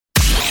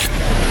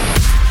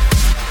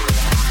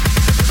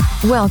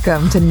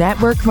Welcome to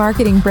Network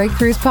Marketing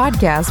Breakthroughs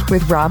Podcast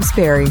with Rob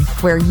Sperry,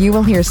 where you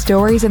will hear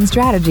stories and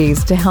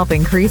strategies to help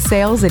increase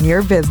sales in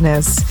your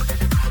business.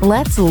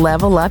 Let's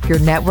level up your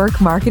network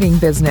marketing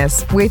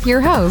business with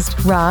your host,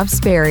 Rob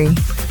Sperry.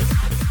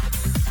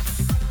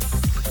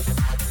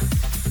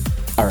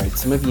 All right,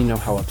 some of you know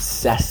how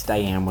obsessed I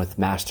am with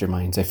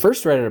masterminds. I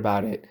first read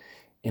about it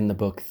in the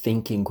book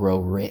Think and Grow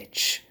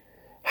Rich,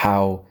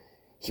 how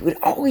he would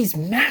always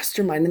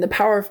mastermind and the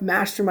power of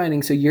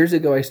masterminding. So years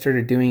ago, I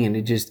started doing it and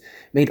it just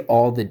made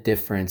all the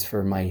difference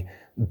for my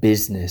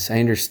business. I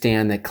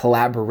understand that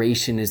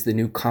collaboration is the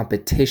new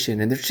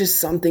competition, and there's just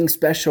something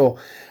special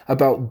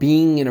about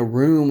being in a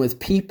room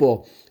with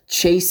people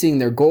chasing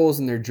their goals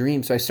and their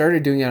dreams. So I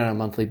started doing it on a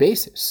monthly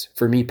basis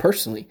for me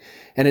personally.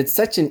 And it's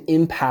such an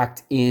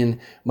impact in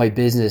my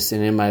business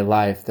and in my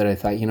life that I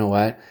thought, you know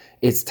what?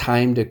 It's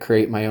time to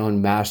create my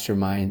own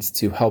masterminds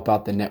to help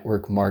out the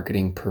network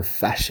marketing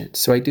profession.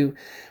 So I do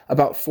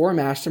about 4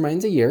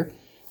 masterminds a year.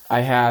 I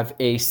have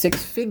a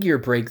 6-figure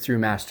breakthrough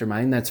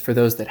mastermind. That's for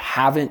those that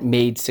haven't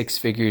made 6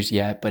 figures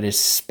yet, but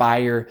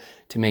aspire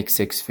to make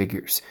 6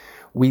 figures.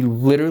 We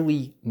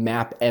literally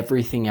map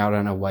everything out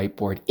on a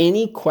whiteboard.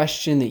 Any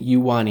question that you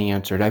want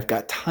answered, I've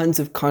got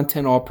tons of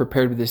content all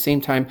prepared, but at the same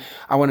time,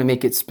 I want to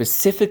make it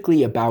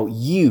specifically about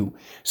you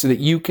so that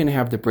you can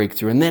have the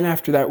breakthrough. And then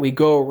after that, we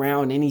go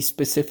around any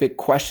specific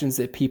questions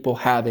that people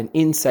have and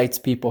insights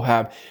people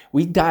have.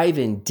 We dive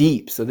in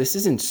deep. So this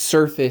isn't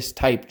surface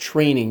type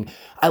training.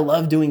 I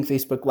love doing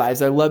Facebook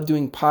Lives. I love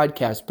doing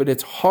podcasts, but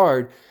it's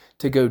hard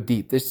to go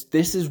deep. This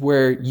is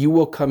where you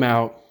will come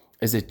out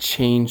as a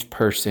changed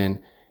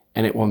person,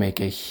 and it will make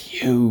a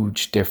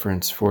huge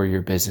difference for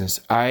your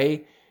business.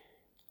 I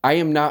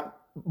am not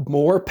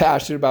more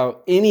passionate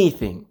about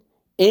anything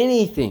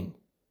that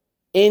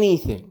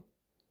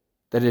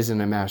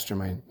isn't a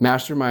mastermind.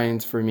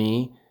 Masterminds for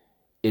me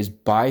is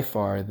by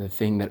far the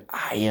thing that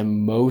I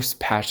am most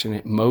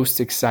passionate, most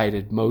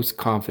excited, most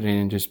confident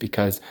in, just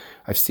because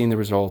I've seen the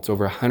results.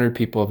 Over 100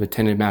 people have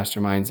attended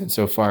masterminds, and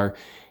so far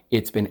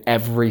it's been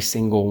every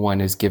single one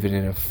has given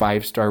it a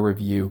 5-star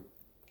review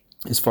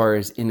as far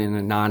as in an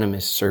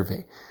anonymous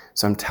survey.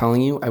 So I'm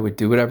telling you, I would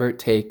do whatever it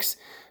takes.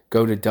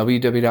 Go to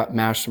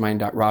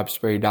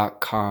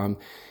www.mastermind.robsperry.com.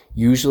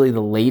 Usually the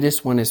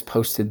latest one is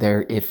posted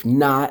there. If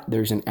not,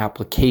 there's an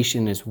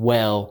application as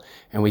well,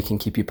 and we can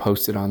keep you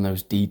posted on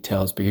those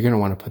details. But you're going to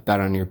want to put that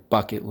on your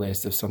bucket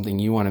list of something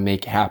you want to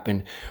make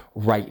happen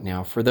right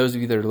now. For those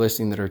of you that are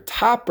listening that are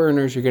top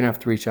earners, you're going to have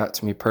to reach out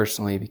to me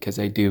personally, because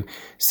I do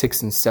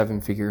 6- and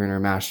 7-figure earner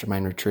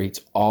mastermind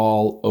retreats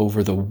all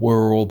over the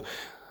world.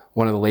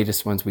 One of the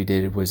latest ones we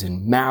did was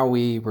in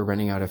Maui. We're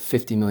renting out a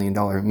 $50 million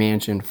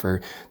mansion for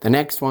the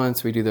next one.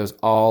 So we do those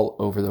all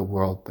over the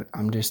world. But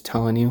I'm just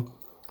telling you,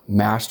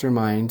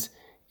 masterminds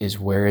is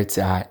where it's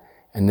at.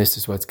 And this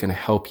is what's going to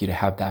help you to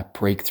have that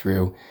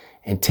breakthrough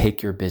and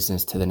take your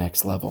business to the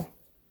next level.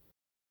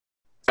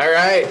 All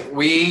right.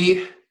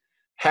 We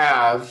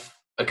have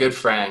a good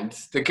friend.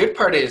 The good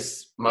part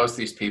is most of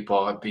these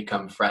people have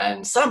become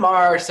friends. Some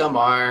are, some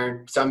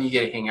aren't. Some you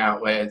get to hang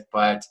out with.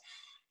 But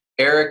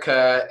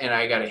Erica and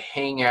I got to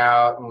hang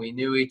out, and we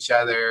knew each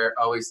other,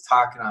 always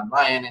talking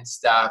online and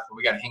stuff.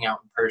 We got to hang out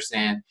in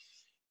person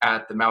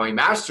at the Maui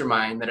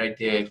Mastermind that I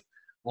did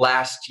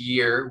last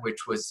year,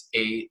 which was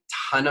a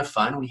ton of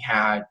fun. We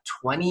had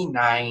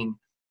 29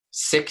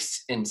 6-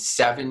 and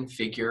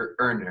 7-figure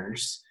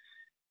earners.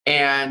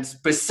 And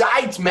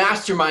besides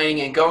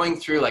masterminding and going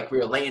through, like, we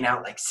were laying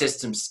out like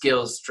system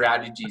skills,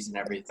 strategies, and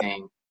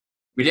everything,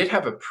 we did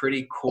have a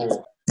pretty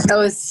cool. That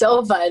was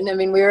so fun. I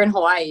mean, we were in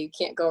Hawaii. You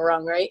can't go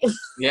wrong, right?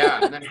 Yeah.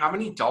 And then how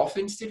many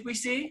dolphins did we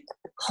see?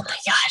 Oh my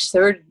gosh,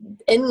 there were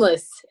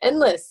endless. It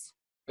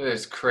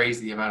was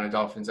crazy, the amount of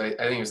dolphins. I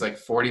think it was like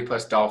 40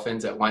 plus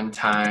dolphins at one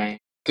time,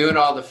 doing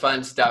all the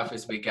fun stuff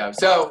as we go.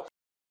 So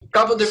a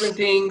couple different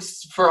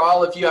things for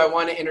all of you. I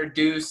want to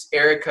introduce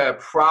Erica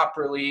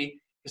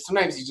properly, because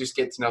sometimes you just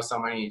get to know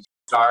someone and you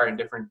are in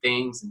different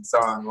things. And so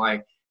I'm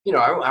like, you know,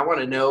 I want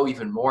to know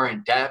even more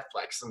in depth,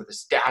 like some of the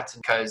stats,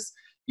 because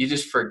you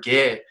just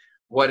forget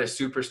what a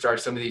superstar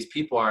some of these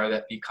people are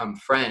that become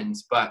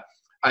friends. But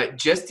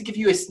just to give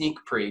you a sneak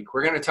peek,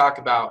 we're going to talk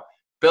about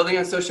building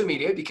on social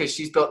media, because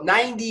she's built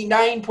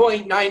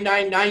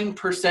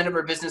 99.999% of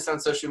her business on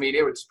social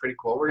media, which is pretty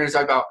cool. We're going to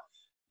talk about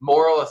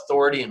moral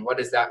authority and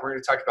what is that. We're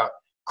going to talk about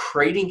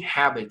creating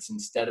habits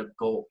instead of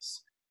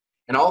goals.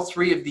 And all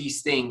 3 of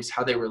these things,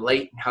 how they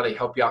relate and how they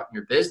help you out in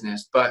your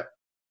business. But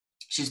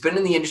she's been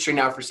in the industry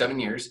now for 7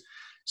 years.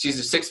 She's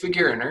a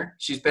 6-figure earner.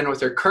 She's been with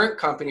her current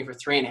company for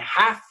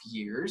 3.5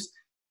 years.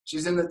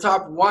 She's in the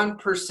top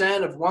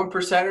 1% of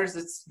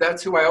 1%ers.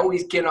 That's who I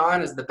always get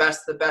on as the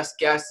best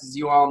guest, as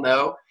you all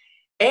know.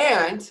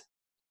 And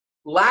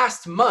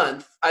last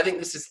month, I think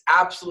this is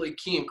absolutely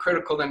key and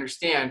critical to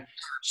understand,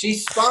 she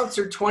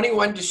sponsored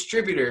 21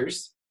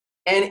 distributors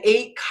and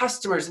 8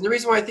 customers. And the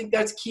reason why I think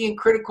that's key and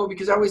critical,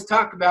 because I always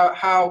talk about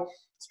how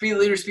speed the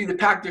leader, speed the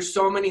pack. There's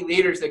so many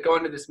leaders that go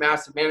into this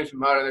massive management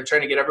mode, and they're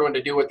trying to get everyone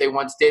to do what they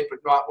once did, but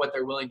not what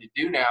they're willing to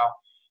do now.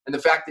 And the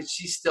fact that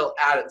she's still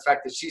at it, the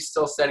fact that she's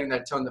still setting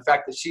that tone, the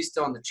fact that she's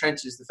still in the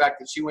trenches, the fact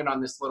that she went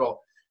on this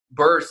little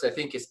burst, I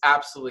think is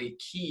absolutely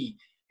key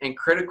and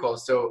critical.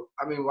 So,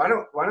 I mean, why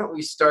don't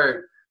we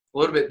start a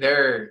little bit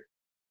there,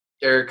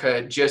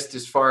 Erica, just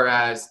as far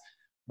as,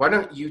 why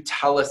don't you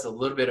tell us a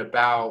little bit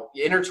about,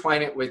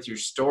 intertwine it with your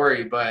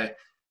story, but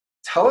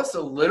tell us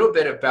a little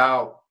bit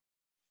about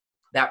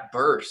that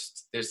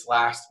burst this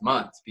last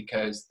month,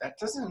 because that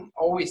doesn't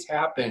always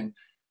happen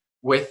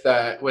with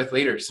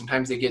leaders.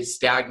 Sometimes they get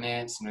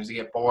stagnant, sometimes they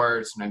get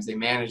bored, sometimes they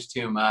manage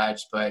too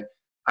much. But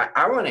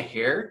I want to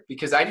hear,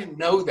 because I didn't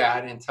know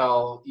that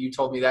until you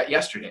told me that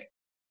yesterday.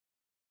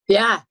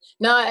 Yeah,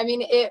 no, I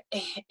mean,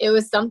 it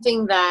was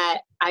something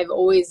that I've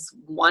always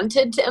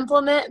wanted to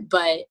implement,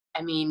 but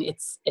I mean,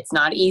 it's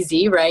not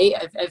easy, right?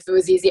 If it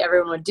was easy,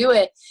 everyone would do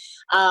it.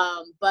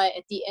 But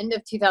at the end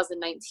of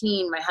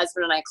 2019, my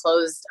husband and I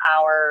closed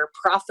our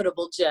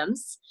profitable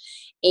gyms.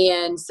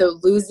 And so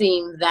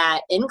losing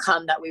that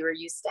income that we were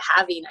used to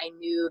having, I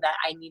knew that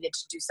I needed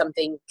to do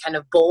something kind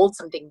of bold,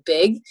 something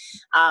big,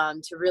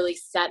 to really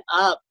set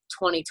up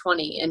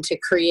 2020 and to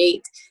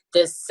create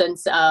this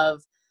sense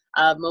of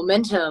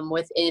momentum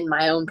within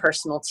my own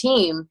personal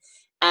team.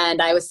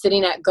 And I was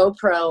sitting at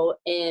GoPro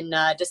in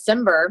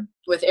December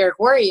with Eric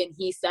Worre, and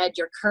he said,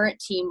 your current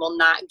team will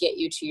not get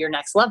you to your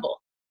next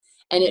level.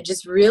 And it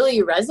just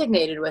really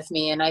resonated with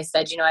me. And I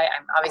said,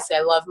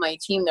 I love my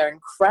team. They're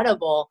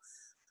incredible.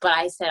 But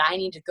I said, I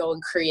need to go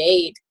and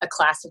create a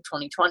class of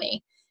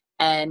 2020.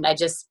 And I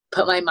just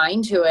put my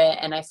mind to it,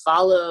 and I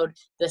followed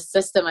the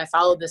system. I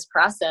followed this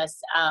process.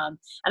 And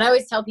I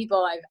always tell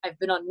people I've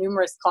been on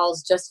numerous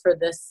calls just for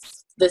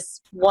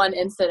this one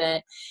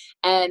incident.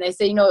 And I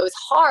say, it was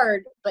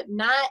hard, but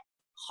not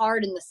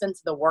hard in the sense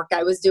of the work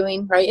I was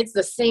doing, right? It's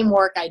the same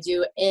work I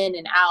do in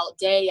and out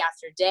day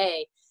after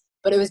day,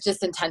 but it was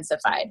just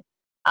intensified.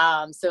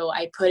 So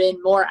I put in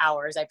more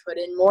hours. I put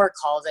in more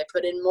calls. I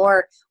put in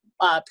more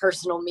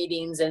personal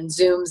meetings and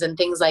Zooms and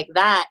things like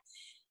that.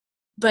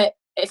 But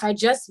if I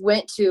just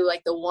went to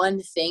like the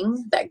one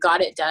thing that got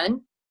it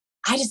done,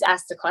 I just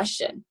asked the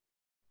question.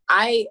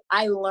 I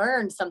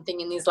learned something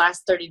in these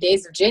last 30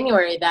 days of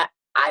January that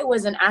I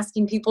wasn't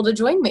asking people to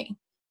join me.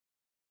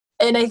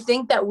 And I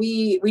think that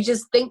we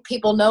just think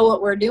people know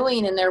what we're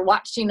doing and they're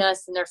watching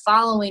us and they're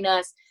following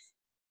us.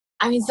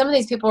 I mean, some of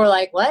these people were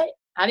like, what?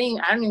 I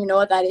don't even know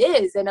what that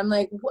is. And I'm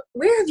like,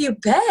 where have you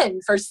been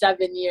for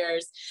 7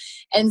 years?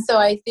 And so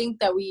I think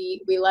that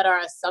we let our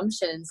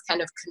assumptions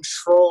kind of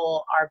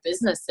control our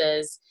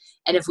businesses.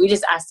 And if we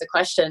just ask the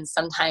questions,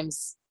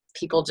 sometimes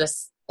people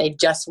they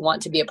just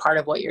want to be a part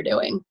of what you're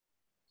doing.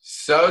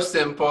 So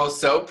simple,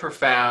 so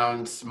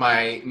profound.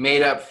 My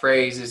made up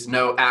phrase is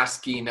no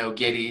asky, no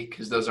giddy,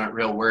 because those aren't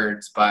real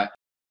words, but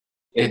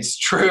it's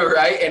true,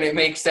 right? And it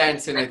makes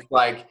sense. And it's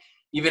like,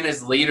 even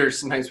as leaders,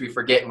 sometimes we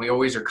forget, and we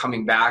always are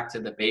coming back to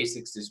the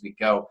basics as we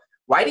go.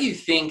 Why do you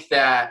think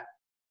that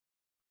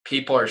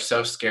people are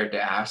so scared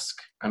to ask?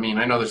 I mean,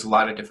 I know there's a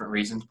lot of different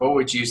reasons, but what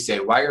would you say?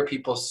 Why are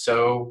people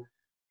so,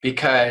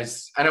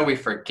 because I know we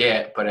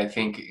forget, but I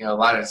think a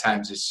lot of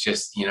times it's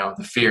just,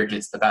 the fear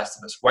gets the best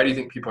of us. Why do you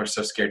think people are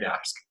so scared to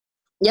ask?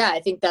 Yeah, I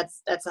think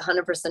that's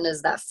 100%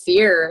 is that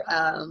fear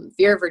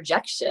of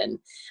rejection.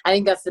 I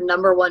think that's the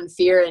number one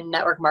fear in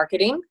network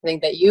marketing. I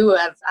think that you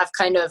have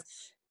kind of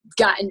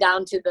gotten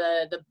down to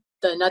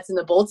the nuts and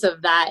the bolts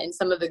of that in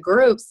some of the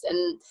groups.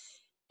 And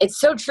it's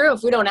so true.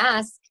 If we don't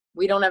ask,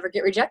 we don't ever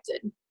get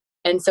rejected.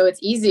 And so it's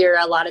easier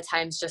a lot of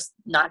times just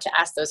not to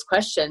ask those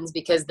questions,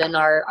 because then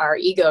our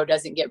ego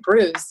doesn't get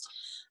bruised.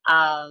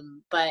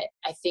 But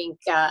I think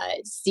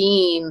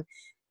seeing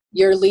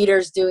your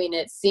leaders doing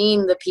it,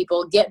 seeing the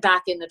people get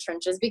back in the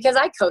trenches, because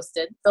I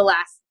coasted the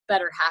last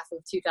better half of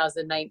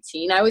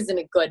 2019. I was in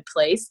a good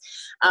place.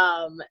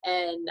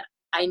 And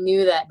I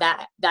knew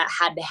that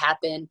had to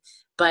happen.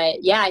 But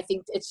yeah, I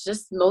think it's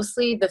just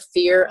mostly the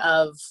fear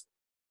of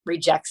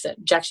rejection.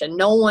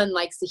 No one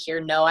likes to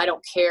hear no. I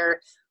don't care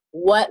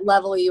what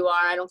level you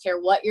are. I don't care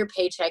what your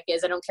paycheck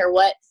is. I don't care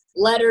what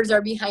letters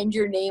are behind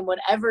your name.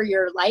 Whatever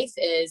your life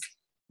is,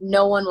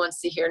 no one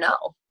wants to hear no.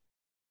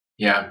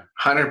 Yeah,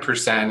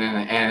 100%.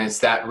 And it's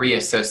that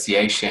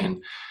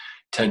reassociation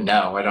to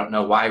no. I don't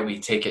know why we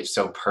take it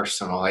so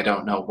personal. I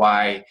don't know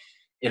why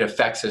it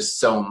affects us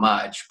so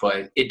much,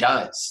 but it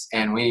does.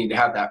 And we need to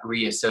have that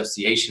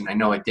reassociation. I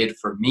know it did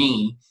for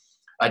me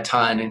a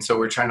ton. And so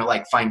we're trying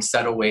to find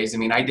subtle ways. I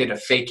mean, I did a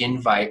fake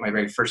invite, my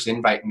very first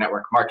invite in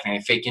network marketing.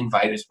 A fake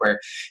invite is where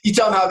you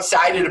tell them how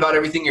excited about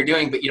everything you're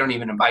doing, but you don't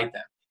even invite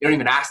them. You don't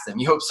even ask them.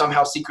 You hope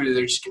somehow secretly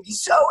they're just going to be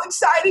so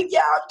excited.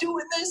 Yeah, I'm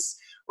doing this.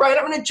 Right.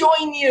 I'm going to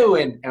join you.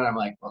 And I'm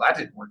like, well, that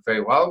didn't work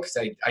very well, because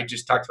I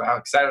just talked about how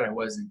excited I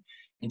was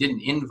and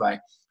didn't invite.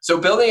 So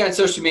building on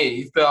social media,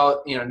 you've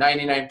built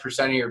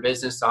 99% of your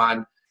business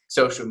on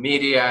social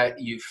media.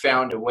 You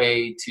found a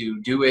way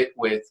to do it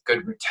with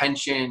good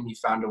retention. You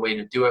found a way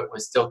to do it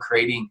with still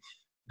creating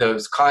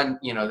those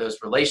those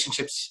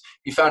relationships.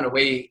 You found a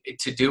way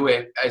to do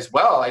it as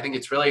well. I think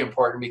it's really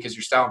important, because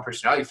your style and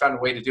personality, you found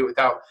a way to do it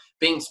without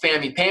being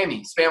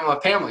spammy-pammy,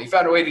 spam-la-pamla. You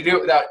found a way to do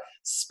it without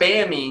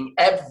spamming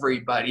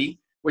everybody.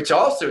 which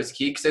also is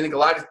key, because I think a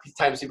lot of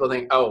times people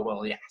think, oh,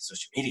 well, yeah,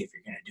 social media, if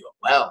you're going to do it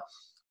well,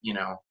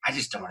 I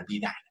just don't want to be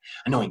that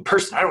annoying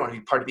person. I don't want to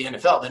be part of the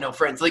NFL, the no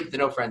friends league, the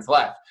no friends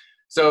left.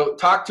 So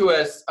talk to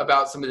us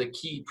about some of the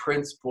key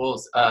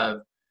principles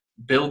of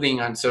building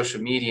on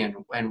social media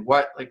and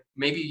what, like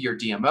maybe your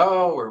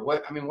DMO or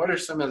what are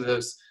some of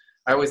those?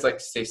 I always like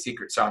to say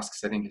secret sauce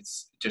because I think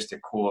it's just a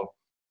cool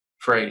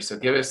phrase. So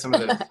give us some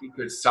of those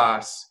secret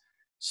sauce,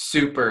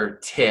 super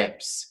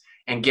tips,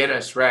 and get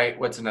us right.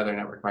 What's another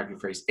network marketing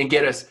phrase? And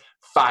get us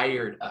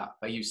fired up.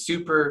 I use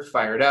super,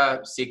 fired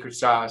up, secret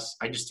sauce.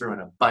 I just threw in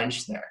a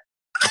bunch there.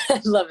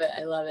 I love it.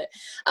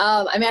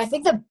 I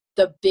think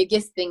the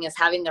biggest thing is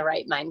having the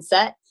right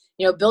mindset.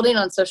 Building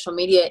on social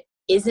media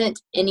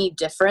isn't any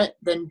different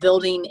than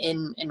building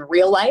in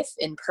real life,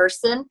 in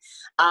person.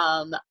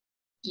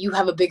 You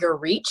have a bigger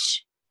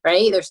reach,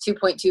 right? There's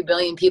 2.2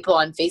 billion people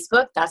on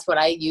Facebook. That's what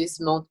I use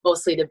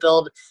mostly to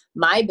build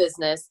my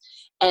business.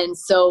 And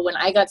so when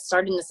I got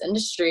started in this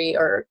industry,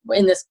 or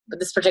in this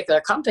particular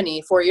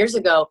company 4 years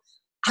ago,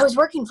 I was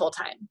working full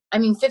time.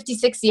 50,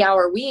 60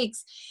 hour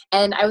weeks,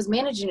 and I was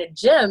managing a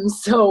gym.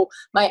 So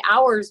my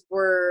hours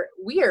were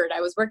weird.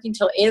 I was working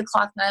till 8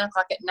 o'clock, 9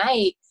 o'clock at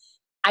night.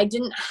 I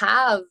didn't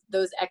have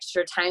those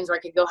extra times where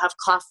I could go have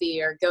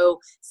coffee or go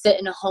sit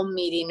in a home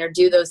meeting or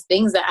do those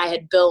things that I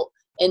had built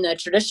in the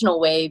traditional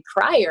way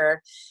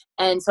prior.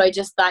 And so I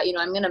just thought,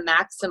 I'm going to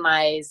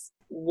maximize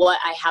what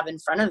I have in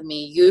front of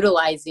me,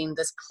 utilizing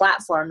this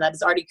platform that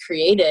is already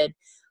created.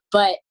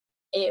 But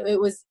it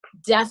was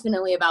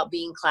definitely about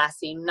being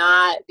classy,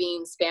 not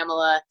being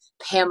Pamela,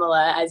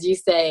 as you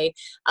say.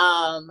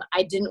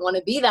 I didn't want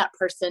to be that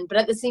person, but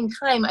at the same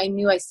time, I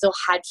knew I still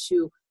had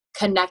to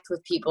connect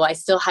with people. I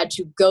still had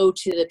to go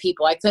to the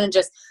people. I couldn't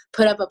just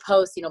put up a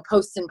post,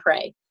 post and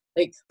pray.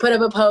 Like put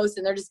up a post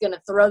and they're just going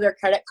to throw their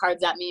credit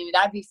cards at me.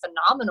 That'd be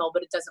phenomenal,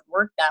 but it doesn't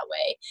work that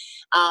way.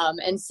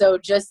 And so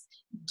just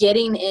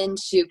getting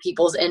into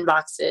people's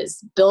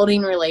inboxes,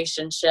 building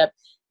relationship,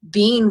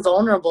 being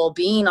vulnerable,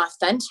 being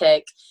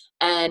authentic,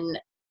 and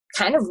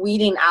kind of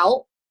weeding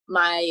out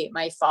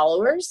my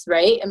followers,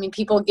 right?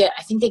 People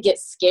I think they get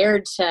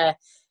scared to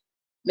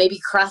maybe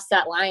cross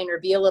that line or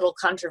be a little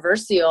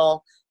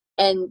controversial.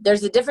 And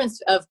there's a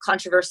difference of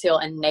controversial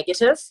and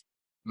negative.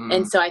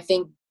 And so I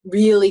think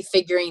really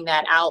figuring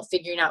out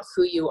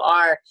who you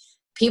are.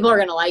 People are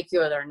going to like you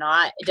or they're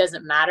not. It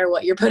doesn't matter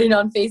what you're putting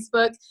on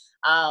Facebook.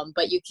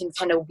 But you can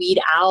kind of weed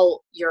out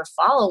your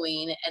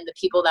following, and the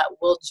people that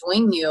will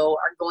join you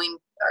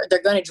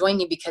they're going to join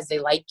you because they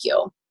like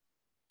you.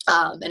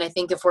 And I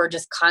think if we're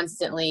just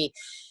constantly,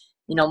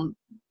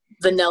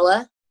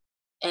 vanilla,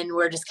 and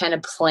we're just kind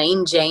of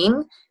plain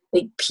Jane,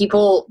 like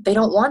people, they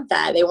don't want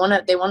that. They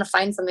want to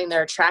find something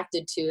they're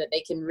attracted to that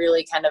they can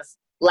really kind of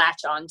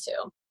latch onto.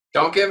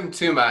 Don't give them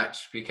too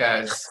much,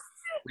 because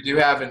we do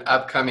have an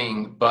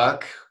upcoming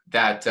book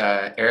that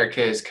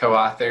Erica has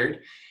co-authored.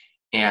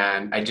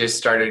 And I just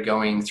started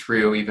going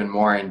through even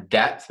more in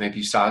depth. Maybe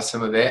you saw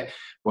some of it,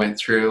 went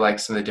through like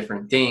some of the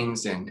different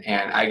things, and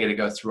I get to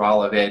go through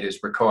all of it as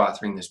we're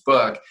co-authoring this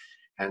book.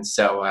 And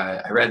so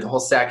I read the whole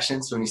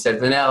section. So when you said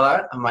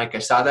vanilla, I'm like, I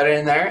saw that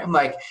in there. I'm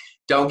like,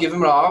 don't give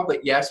them it all.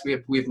 But yes,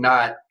 we've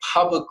not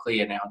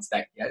publicly announced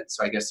that yet.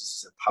 So I guess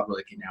this is a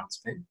public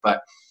announcement,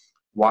 but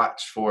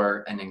watch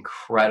for an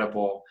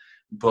incredible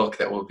book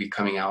that will be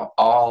coming out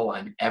all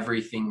on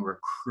everything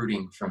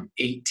recruiting from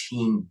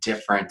 18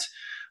 different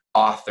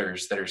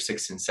authors that are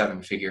 6 and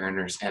 7 figure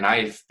earners. And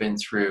I've been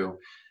through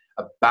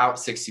about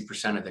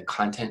 60% of the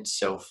content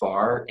so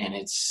far, and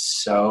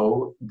it's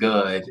so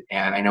good.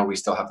 And I know we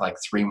still have like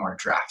 3 more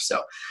drafts.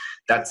 So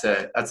that's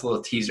a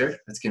little teaser.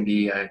 That's going to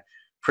be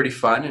pretty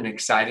fun and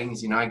exciting.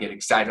 As you know, I get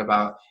excited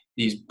about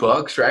these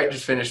books, right?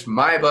 Just finished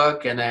my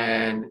book and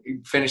then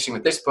finishing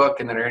with this book.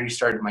 And then I already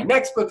started my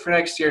next book for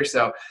next year.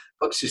 So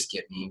books just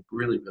get me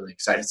really, really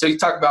excited. So you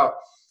talk about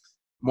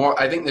more,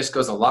 I think this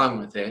goes along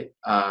with it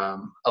a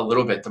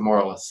little bit, the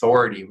moral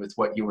authority with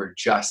what you were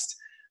just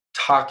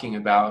talking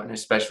about, and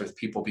especially with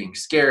people being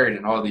scared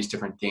and all these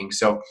different things.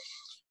 So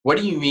what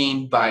do you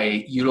mean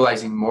by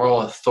utilizing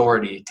moral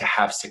authority to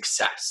have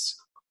success?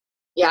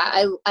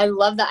 Yeah, I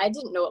love that. I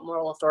didn't know what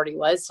moral authority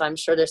was, so I'm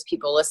sure there's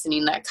people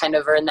listening that kind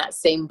of are in that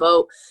same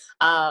boat.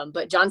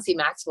 But John C.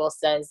 Maxwell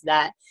says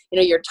that,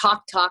 your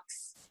talk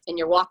talks and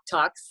your walk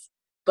talks,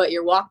 but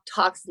your walk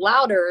talks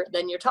louder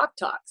than your talk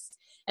talks.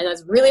 And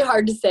that's really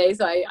hard to say,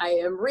 so I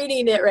am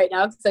reading it right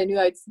now because I knew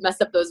I'd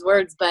mess up those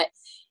words. But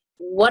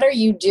what are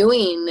you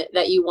doing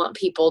that you want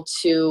people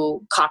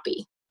to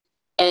copy?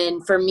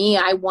 And for me,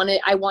 I want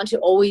to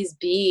always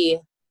be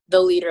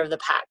the leader of the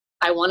pack.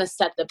 I want to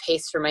set the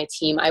pace for my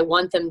team. I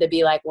want them to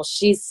be like, well,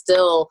 she's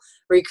still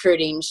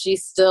recruiting.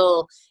 She's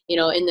still,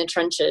 in the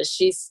trenches.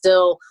 She's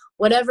still,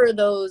 whatever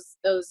those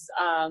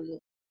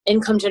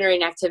income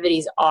generating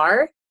activities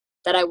are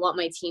that I want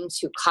my team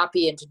to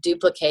copy and to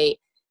duplicate.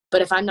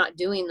 But if I'm not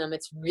doing them,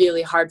 it's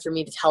really hard for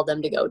me to tell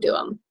them to go do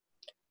them.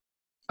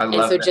 And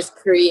so that. Just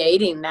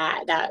creating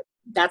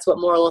that's what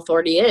moral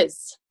authority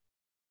is.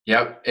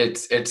 Yep.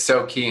 It's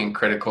so key and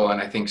critical.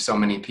 And I think so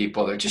many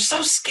people, they're just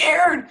so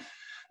scared.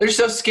 They're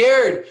so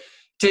scared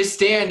to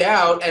stand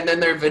out, and then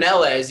they're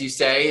vanilla, as you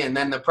say. And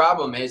then the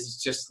problem is,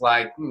 it's just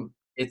like,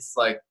 it's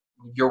like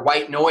your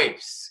white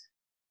noise,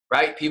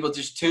 right? People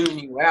just tune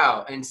you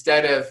out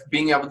instead of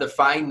being able to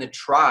find the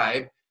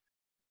tribe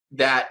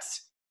that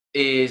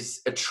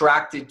is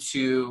attracted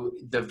to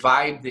the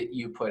vibe that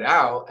you put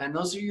out. And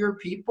those are your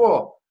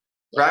people,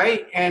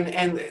 right?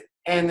 And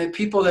the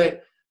people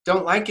that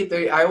don't like it,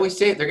 I always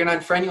say it, they're going to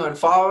unfriend you,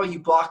 unfollow you,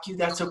 block you.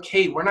 That's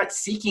okay. We're not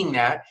seeking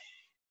that.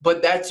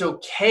 But that's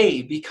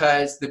okay,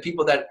 because the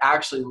people that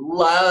actually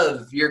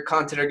love your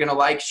content are going to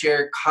like,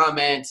 share,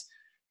 comment,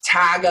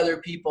 tag other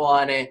people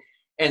on it.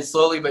 And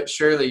slowly but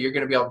surely, you're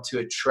going to be able to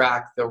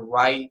attract the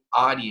right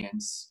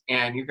audience.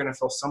 And you're going to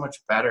feel so much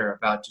better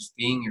about just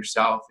being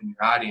yourself and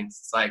your audience.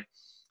 It's like,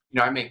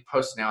 I make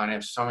posts now and I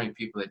have so many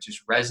people that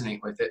just resonate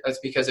with it. That's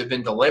because I've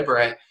been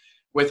deliberate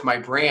with my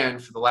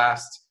brand for the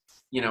last,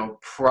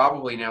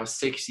 probably now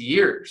 6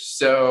 years.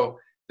 So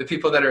the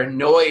people that are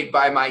annoyed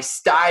by my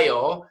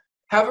style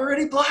have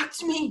already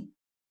blocked me,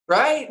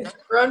 right?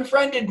 Or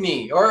unfriended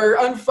me or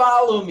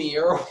unfollow me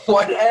or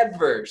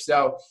whatever.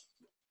 So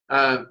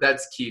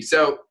that's key.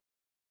 So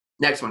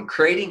next one,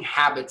 creating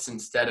habits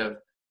instead of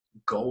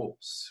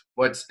goals.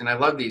 And I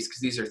love these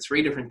because these are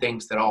 3 different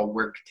things that all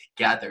work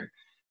together.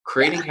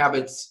 Creating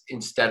habits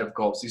instead of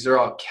goals. These are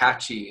all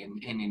catchy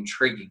and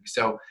intriguing.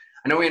 So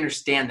I know we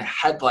understand the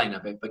headline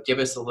of it, but give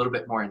us a little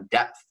bit more in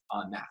depth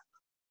on that.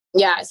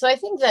 Yeah. So I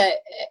think that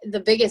the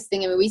biggest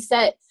thing, we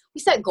set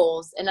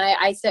goals, and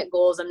I set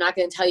goals. I'm not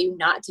going to tell you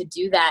not to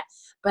do that.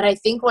 But I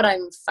think what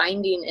I'm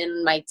finding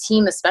in my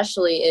team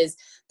especially is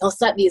they'll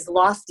set these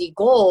lofty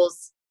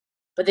goals,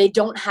 but they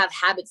don't have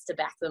habits to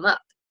back them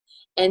up.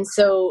 And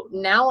so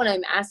now when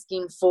I'm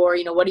asking for,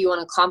 what do you want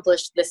to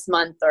accomplish this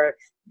month or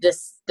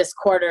this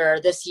quarter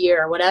or this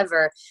year or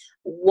whatever,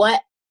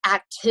 what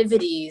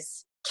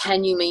activities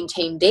can you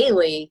maintain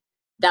daily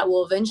that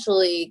will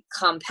eventually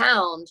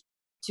compound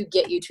to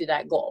get you to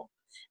that goal?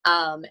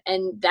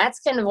 And that's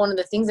kind of one of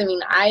the things.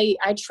 I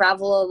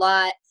travel a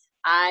lot.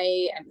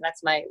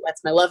 That's my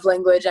love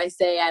language. I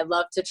say I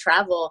love to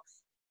travel,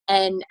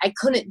 and I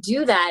couldn't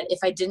do that if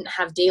I didn't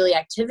have daily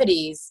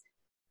activities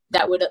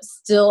that would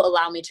still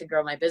allow me to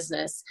grow my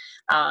business.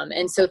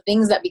 And so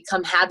things that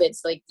become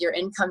habits, like your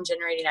income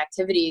generating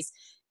activities,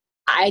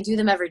 I do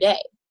them every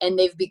day, and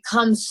they've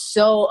become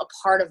so a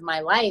part of my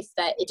life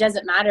that it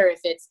doesn't matter if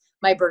it's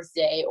my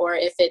birthday or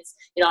if it's,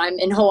 I'm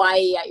in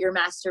Hawaii at your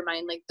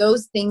mastermind. Like,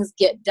 those things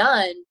get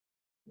done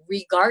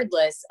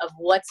regardless of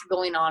what's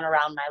going on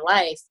around my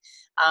life.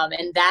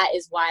 And that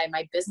is why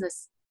my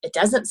business, it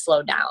doesn't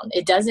slow down.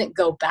 It doesn't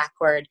go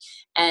backward.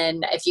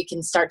 And if you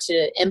can start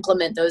to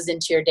implement those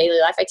into your daily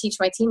life, I teach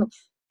my team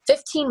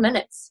 15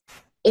 minutes.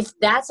 If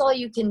that's all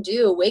you can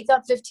do, wake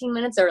up 15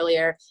 minutes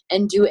earlier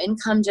and do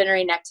income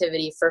generating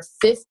activity for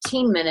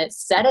 15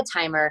 minutes, set a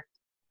timer,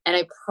 and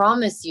I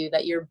promise you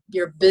that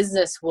your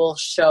business will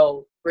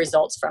show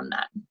results from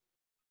that.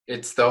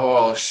 It's the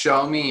whole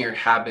show me your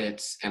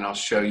habits and I'll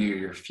show you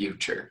your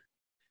future.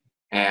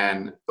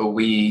 And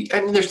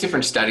there's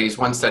different studies.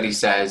 One study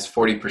says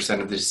 40%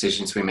 of the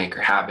decisions we make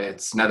are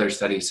habits. Another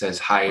study says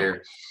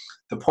higher.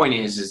 The point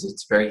is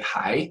it's very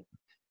high.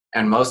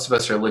 And most of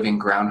us are living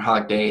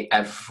Groundhog Day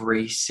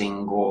every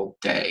single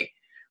day.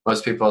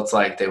 Most people, it's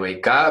like they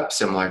wake up,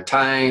 similar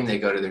time, they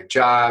go to their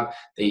job,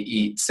 they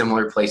eat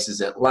similar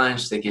places at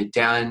lunch, they get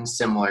done,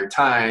 similar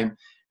time,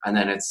 and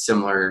then it's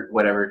similar,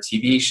 whatever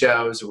TV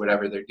shows or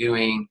whatever they're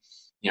doing,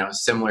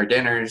 similar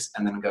dinners,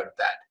 and then go to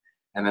bed.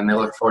 And then they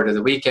look forward to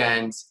the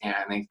weekend, and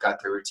they've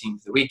got their routine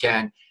for the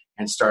weekend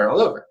and start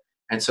all over.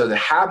 And so the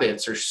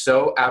habits are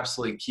so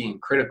absolutely key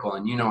and critical.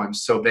 And I'm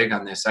so big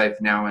on this. I've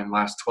now, in the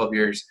last 12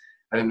 years,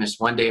 I haven't missed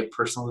one day of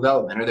personal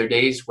development. Are there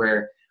days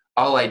where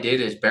all I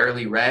did is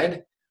barely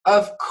read?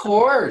 Of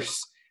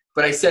course.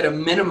 But I set a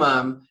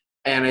minimum,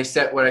 and I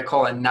set what I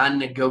call a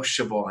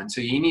non-negotiable. And so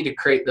you need to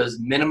create those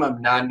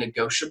minimum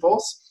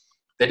non-negotiables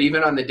that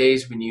even on the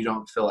days when you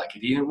don't feel like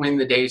it, even in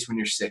the days when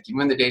you're sick, even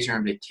when the days you're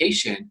on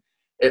vacation,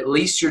 at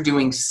least you're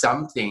doing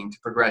something to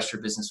progress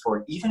your business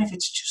forward, even if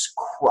it's just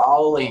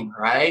crawling,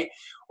 right?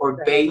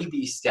 Or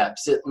baby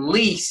steps. At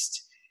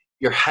least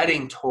you're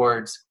heading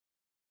towards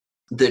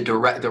the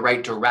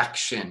right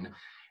direction,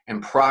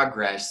 and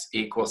progress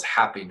equals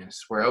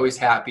happiness. We're always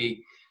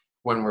happy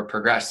when we're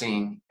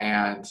progressing,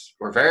 and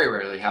we're very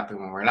rarely happy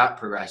when we're not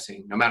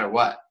progressing, no matter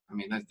what.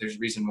 There's a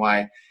reason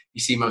why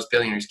you see most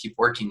billionaires keep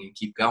working and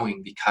keep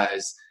going,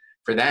 because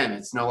for them,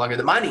 it's no longer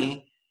the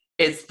money,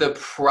 it's the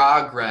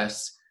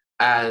progress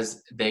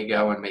as they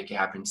go and make it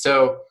happen.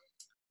 So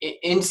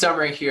in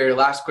summary here,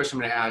 last question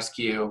I'm going to ask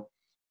you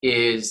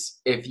is,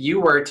 if you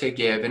were to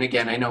give, and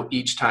again, I know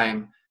each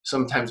time,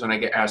 sometimes when I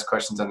get asked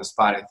questions on the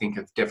spot, I think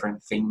of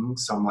different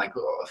things. So I'm like,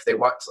 if they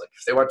watch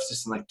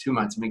this in 2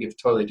 months, I'm gonna give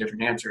a totally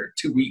different answer.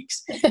 2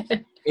 weeks.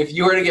 If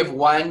you were to give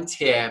one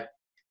tip,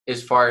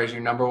 as far as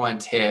your number one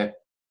tip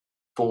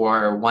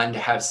for one to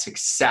have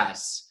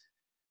success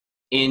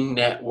in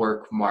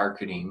network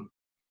marketing,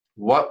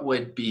 what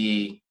would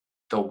be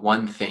the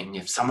one thing?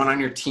 If someone on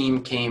your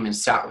team came and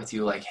sat with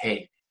you like,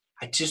 hey,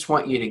 I just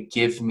want you to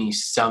give me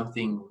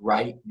something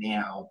right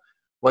now.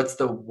 What's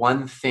the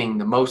one thing,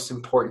 the most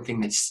important thing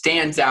that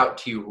stands out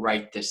to you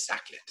right this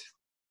second?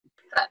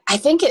 I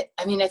think it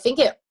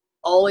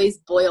always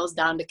boils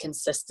down to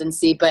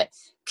consistency, but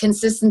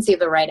consistency of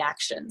the right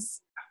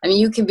actions. I mean,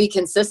 you can be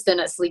consistent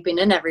at sleeping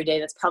in every day.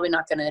 That's probably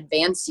not going to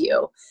advance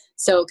you.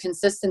 So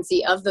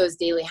consistency of those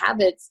daily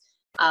habits.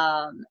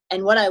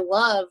 And what I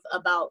love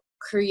about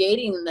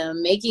creating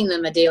them, making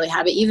them a daily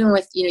habit, even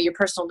with, your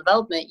personal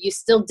development, you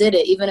still did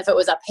it. Even if it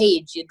was a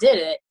page, you did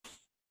it.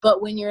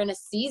 But when you're in a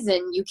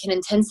season, you can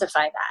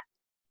intensify that.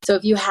 So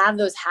if you have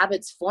those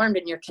habits formed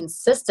and you're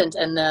consistent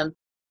in them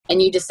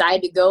and you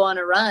decide to go on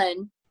a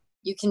run,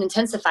 you can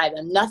intensify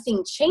them.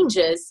 Nothing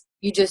changes.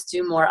 You just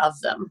do more of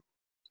them.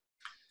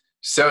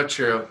 So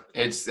true.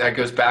 That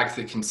goes back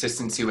to the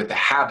consistency with the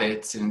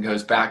habits, and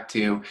goes back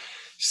to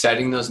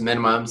setting those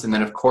minimums. And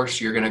then of course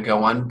you're going to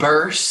go on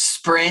burst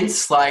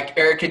sprints like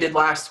Erica did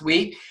last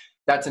week.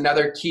 That's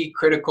another key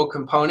critical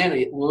component.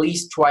 At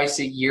least twice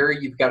a year,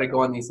 you've got to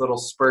go on these little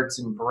spurts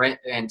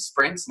and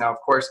sprints. Now, of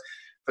course,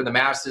 for the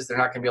masses, they're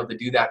not going to be able to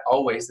do that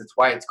always. That's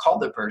why it's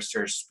called the burst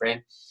or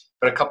sprint.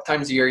 But a couple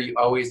times a year, you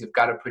always have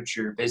got to put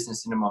your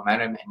business into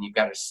momentum, and you've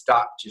got to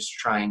stop just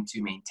trying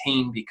to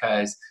maintain,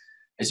 because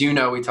as you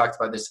know, we talked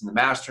about this in the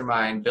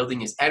mastermind,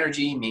 building is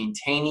energy,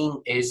 maintaining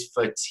is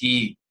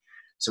fatigue.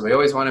 So we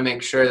always want to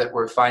make sure that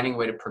we're finding a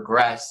way to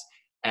progress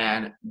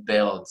and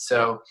build.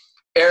 So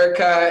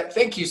Erica,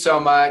 thank you so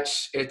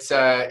much. It's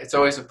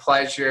always a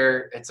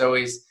pleasure. It's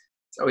always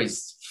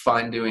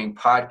fun doing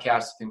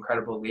podcasts with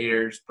incredible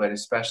leaders, but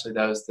especially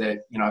those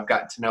that, I've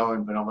gotten to know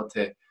and been able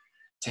to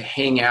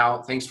hang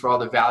out. Thanks for all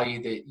the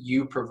value that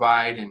you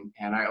provide.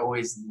 And I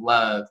always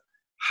love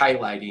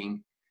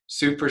highlighting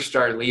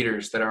superstar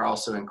leaders that are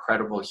also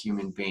incredible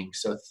human beings.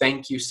 So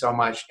thank you so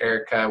much,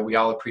 Erica. We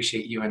all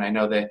appreciate you. And I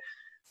know that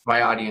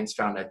my audience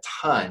found a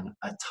ton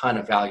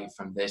of value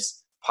from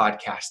this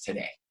podcast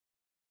today.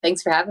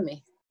 Thanks for having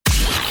me.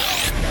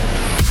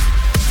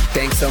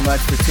 Thanks so much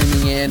for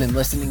tuning in and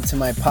listening to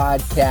my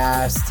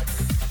podcast.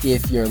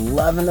 If you're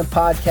loving the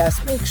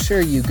podcast, make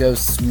sure you go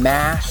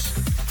smash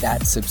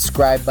that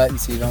subscribe button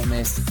so you don't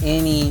miss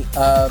any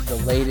of the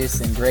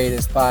latest and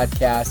greatest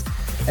podcasts.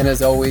 And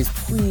as always,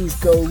 please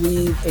go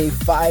leave a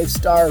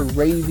 5-star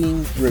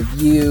raving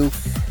review.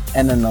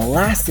 And then the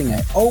last thing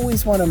I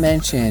always want to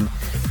mention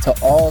to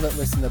all that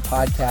listen to the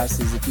podcast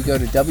is if you go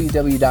to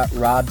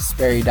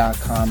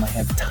www.robsperry.com, I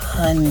have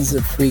tons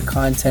of free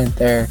content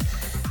there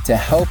to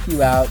help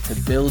you out to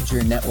build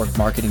your network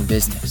marketing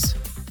business.